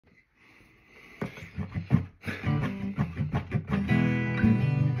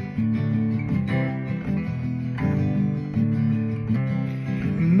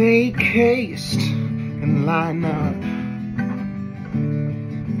Make haste and line up.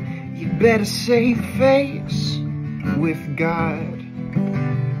 You better save face with God.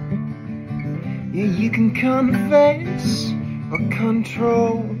 Yeah, you can confess or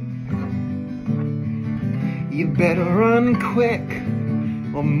control. You better run quick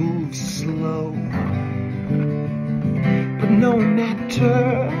or move slow. But no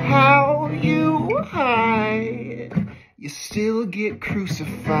matter how you hide, you still get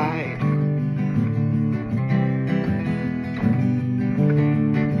crucified.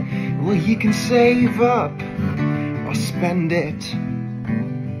 Well, you can save up or spend it,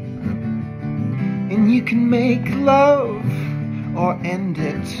 and you can make love or end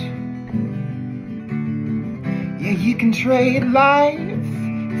it. Yeah, you can trade life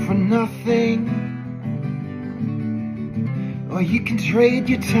for nothing, or you can trade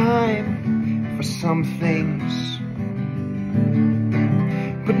your time for some things.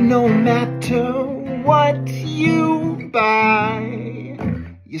 But no matter what you buy,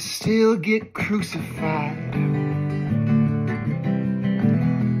 you still get crucified.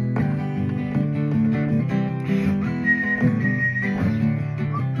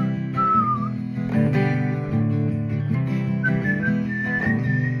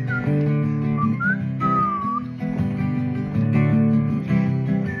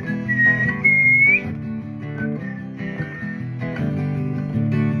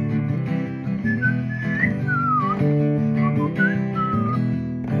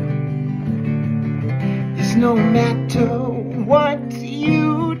 No matter what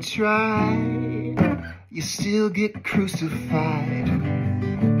you try, you still get crucified.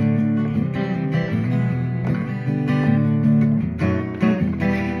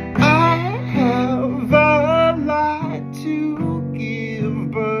 I have a lot to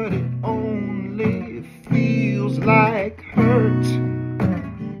give, but it only feels like hurt.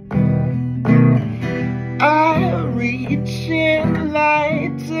 I reach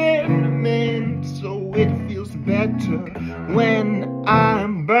enlightenment, so it feels better when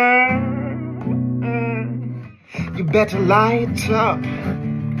I'm burned. You better light up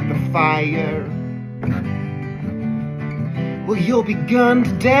the fire. Well, you'll be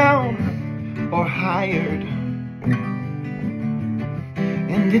gunned down or hired,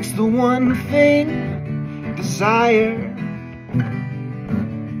 and it's the one thing, desire,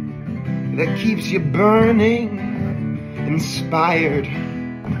 that keeps you burning, inspired.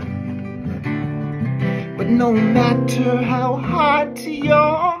 But no matter how hot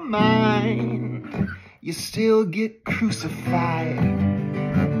your mind, you still get crucified.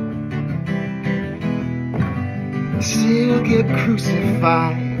 You still get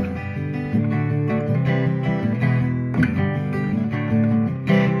crucified.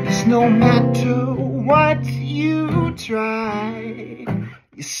 It's no matter what you try,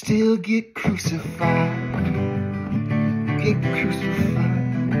 you still get crucified. Get crucified.